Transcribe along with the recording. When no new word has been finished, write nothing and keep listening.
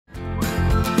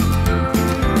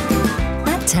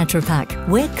Tetra Pak,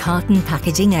 we're carton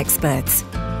packaging experts.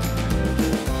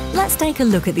 Let's take a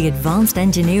look at the advanced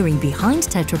engineering behind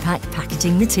Tetra Pak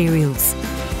packaging materials.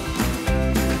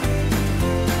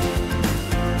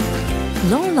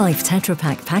 Long-life Tetra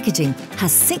Pak packaging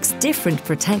has 6 different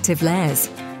protective layers.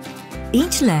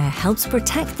 Each layer helps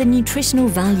protect the nutritional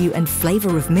value and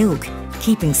flavour of milk,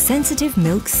 keeping sensitive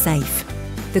milk safe.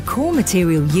 The core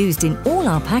material used in all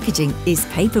our packaging is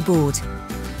paperboard.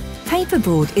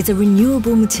 Paperboard is a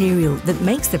renewable material that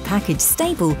makes the package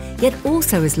stable yet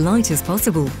also as light as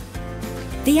possible.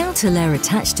 The outer layer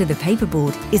attached to the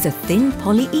paperboard is a thin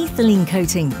polyethylene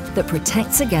coating that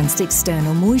protects against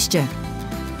external moisture.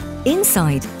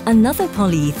 Inside, another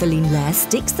polyethylene layer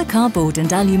sticks the cardboard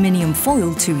and aluminium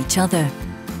foil to each other.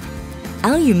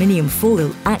 Aluminium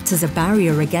foil acts as a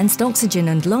barrier against oxygen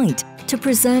and light to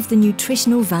preserve the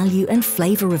nutritional value and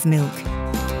flavour of milk.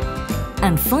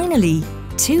 And finally,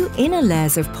 2 inner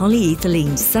layers of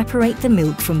polyethylene separate the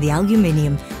milk from the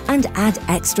aluminium and add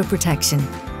extra protection.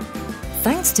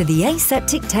 Thanks to the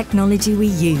aseptic technology we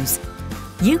use,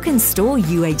 you can store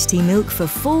UHT milk for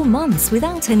 4 months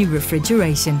without any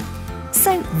refrigeration.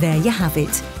 So there you have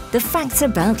it, the facts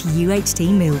about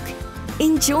UHT milk.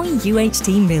 Enjoy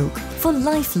UHT milk for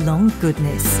lifelong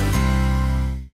goodness.